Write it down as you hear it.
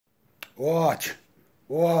Watch.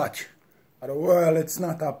 Watch. At the world, it's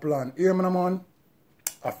not a plan. Hear me, man?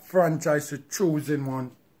 A franchise to choosing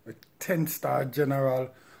one. A 10-star general.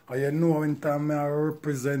 And you know in time I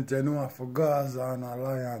represent, you know, for Gaza and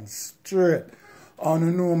Alliance. Straight. And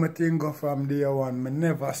you know me thing go from day one. Me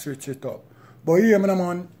never switch it up. But hear me,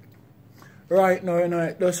 man? Right now, you know,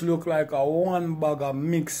 it does look like a one bag of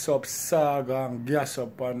mix-up saga and gas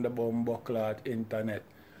up on the bumbuckler internet.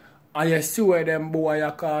 And you see where them boy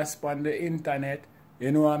are cast on the internet,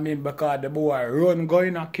 you know what I mean? Because the boy run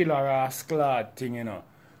going a killer ass clad thing, you know.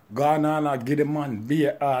 Gone on and give the man be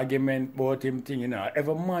an argument about him thing, you know.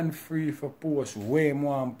 Every man free for post, way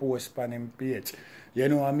more and post on him page. You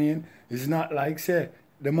know what I mean? It's not like say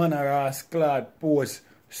the man a ass clad post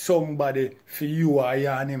somebody for you or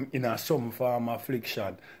yarn him in a some form of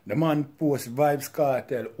affliction. The man posts Vybz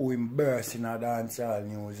Kartel who him burst in a dancehall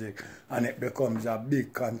music and it becomes a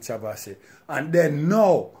big controversy. And then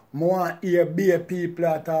now, I want to hear bare people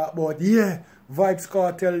talk about, yeah, Vybz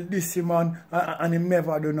Kartel this man and him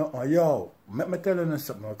never do nothing. Yo, let me tell you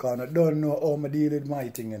something because I don't know how I deal with my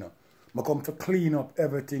thing, you know. I come to clean up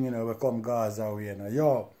everything, you know, we come Gaza way, you know.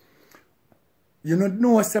 Yo, you don't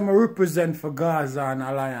know what I represent for Gaza and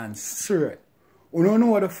Alliance straight. You don't know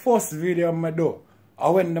what the first video I do. I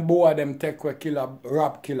when the boy them take a killer,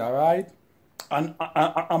 rap killer, right? And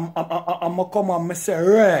I'm come and I say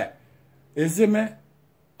rare. You see me?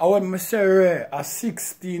 I when I say rare at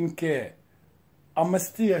 16K. I'm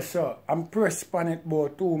stay so. I'm pressed on it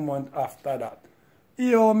about 2 months after that.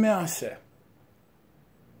 Yo, me I say.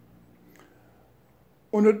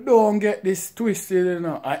 You don't get this twisted, you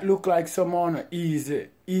know. It look like someone easily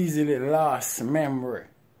lost memory.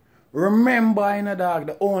 Remember, you know, dog,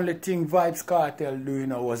 the only thing Vybz Kartel do, you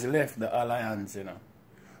know, was left the Alliance, you know.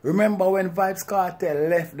 Remember when Vybz Kartel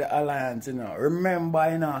left the Alliance, you know.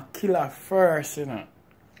 Remember, you know, Killer first, you know.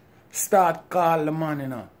 Start call the man, you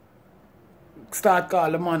know. Start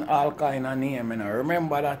call the man all kind of name, you know.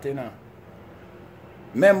 Remember that, you know.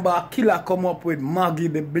 Remember Killer come up with Maggie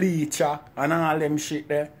the Bleacher and all them shit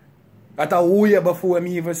there. That a way before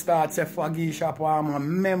me even start say Faggy Shop Armor.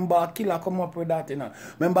 Remember Killer come up with that, you know.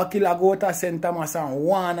 Remember Killer go to St. Thomas and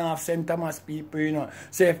one half St. Thomas people, you know.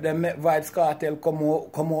 Say if them make Vybz Kartel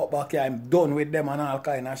come out back here, I'm done with them and all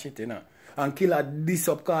kind of shit, you know. And Killer diss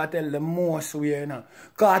up Kartel the most way, you know.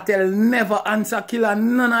 Kartel never answer Killer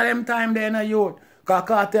none of them time there, you know, youth. Because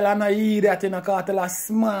Kartel are not idiot, you know. Kartel are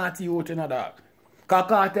smart youth, you know, dog. Because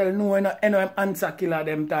Kartel know, you know, him answer Killer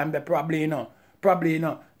them time, they probably, you know. Probably, you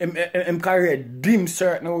know, him career dim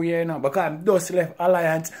certain way, you know, because him just left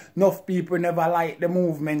Alliance. Enough people never like the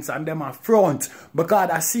movements and them are front. Because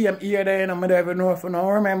I see him here there, you know, I don't even know if you know.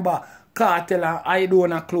 Remember, Kartel and I do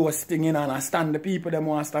a close thing, you know, and I stand the people them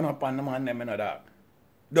want to stand up on the man them, you know, that.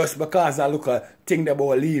 Just because I look a thing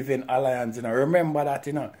about leaving Alliance, you know. Remember that,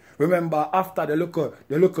 you know. Remember after the local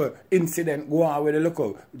incident go on with the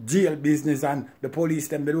local jail business and the police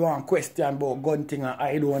them they want question about gun thing and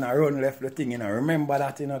I don't wanna run left the thing, you know. Remember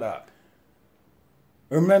that, you know, that.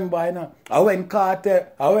 Remember, you know. I went Kartel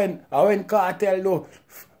though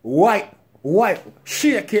white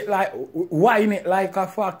shake it like whine it like a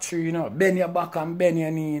factory, you know. Bend your back and bend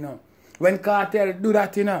your knee, you know. When Kartel do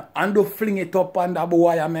that, you know, and do fling it up on the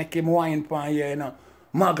boy and make him whine pan here, you know.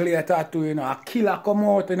 Maglia tattoo, you know, a Killer come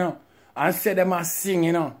out, you know, and say them a sing,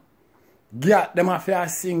 you know. Get them a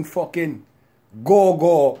sing fucking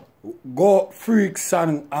go freak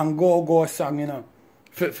song and go song, you know.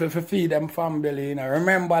 For feed them family, you know.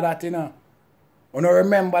 Remember that, you know. You know,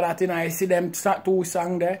 remember that, you know, you see them two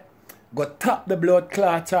song there. Go tap the blood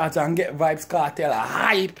clot charge and get Vybz Kartel a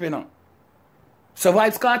hype, you know. So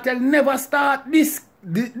Vybz Kartel never start this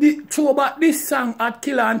show about this song at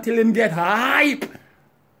Killer until him get hype.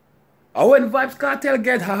 And when Vybz Kartel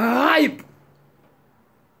get hype,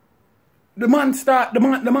 the man start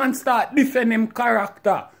defend him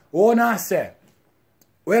character. When I say,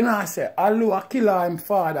 although Killer him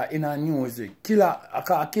father in a music, Killer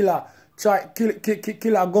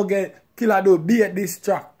do beat this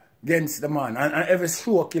track against the man. And every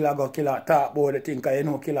show Killer talk about the thing, because you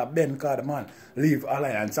know Killer Ben cause the man leave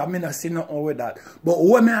Alliance. I mean I see nothing with that. But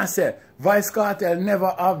when I say Vybz Kartel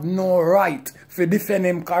never have no right for defend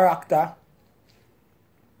him character.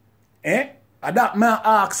 And that man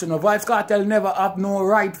asks, you know, Vybz Kartel never have no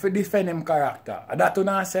right for defend him character. That what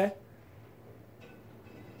I say?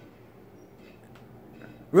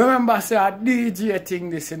 Remember say a DJ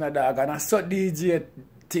thing this, you know, dog, and I saw DJ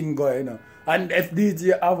thing going, you know. And if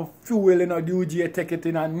DJ have fuel, you know, DJ take it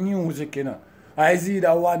in a music, you know. I see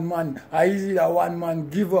that one man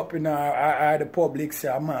give up, you know, or the public say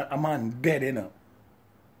a man dead, you know.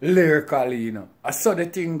 lyrically, you know. I saw the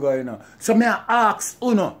thing going, you know. So me I ask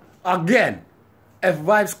Uno again, if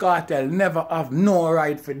vybz Kartel never have no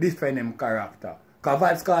right for defend him character. Because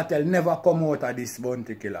vybz Kartel never come out of this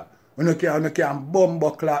bounty killer. You can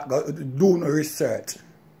bumble clock, do no research.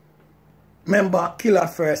 Remember, killer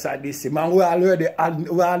first at this him, and we already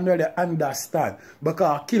understand.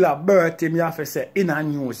 Because killer birth him, you have to say, in a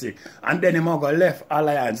music. And then him go left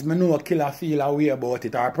alliance. Me know killer feel a way about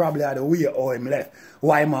it, or probably the way how him left.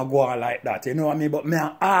 Why him go on like that, you know what I mean? But me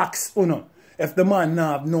ask, you know, if the man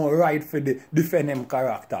now have no right for the defend him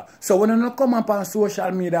character. So when you come up on social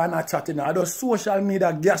media and chat, you know, those social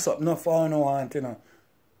media gas up no for no want, you know.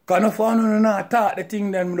 Because no for no not talk the thing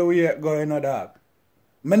them the way it go, you know, dog.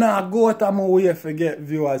 Me nah go out of my way to get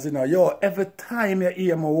viewers, you know. Yo, every time you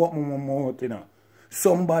hear me walk my mouth, you know,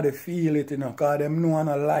 somebody feel it, you know, because them know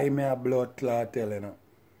no lie me a blood clot tell, you know.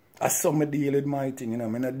 As some me deal with my thing, you know.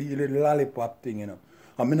 Me not deal with lollipop thing, you know.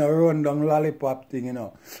 I mean, I run down lollipop thing, you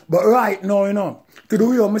know. But right now, you know, to the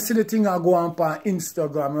way I see the thing I go on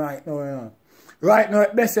Instagram right now, you know. Right now,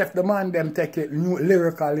 it's best if the man them take it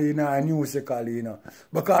lyrically, you know, and musically, you know.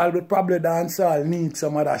 Because probably dancehall need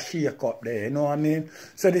some other shake up there, you know what I mean?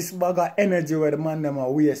 So this bag of energy where the man them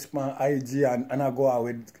are waste on IG and I go out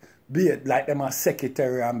with beat like them a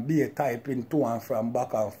secretary and be typing to and from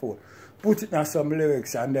back and forth. Put it in some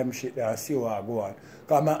lyrics and them shit there and see what I go on.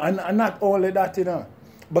 And not only that, you know.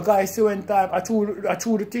 Because I see when time, I told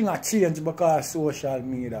the thing I change because of social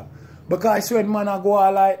media. Because I see when man I go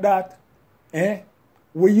out like that,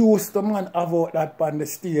 we used to man have out that on the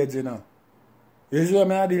stage, you know. You see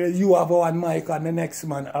what I mean? You have one mic and the next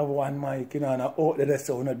man have one mic, you know, and out there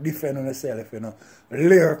so you know, defend on yourself, you know.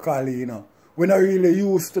 Lyrically, you know. We're not really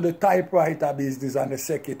used to the typewriter business and the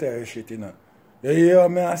secretary shit, you know. You hear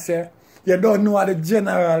me I say? You don't know the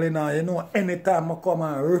general, you know. You know, anytime I come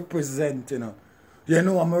and represent, you know. You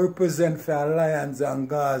know I'm represent for Alliance and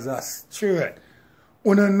Gaza straight.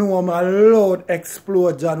 You know I'm a loud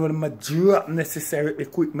explosion when I drop necessary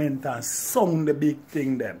equipment and sound the big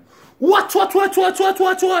thing them. What?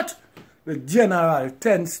 The General,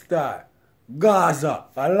 10 Star, Gaza,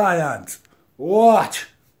 Alliance. What?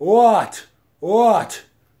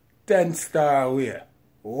 10 Star away.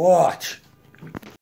 Watch.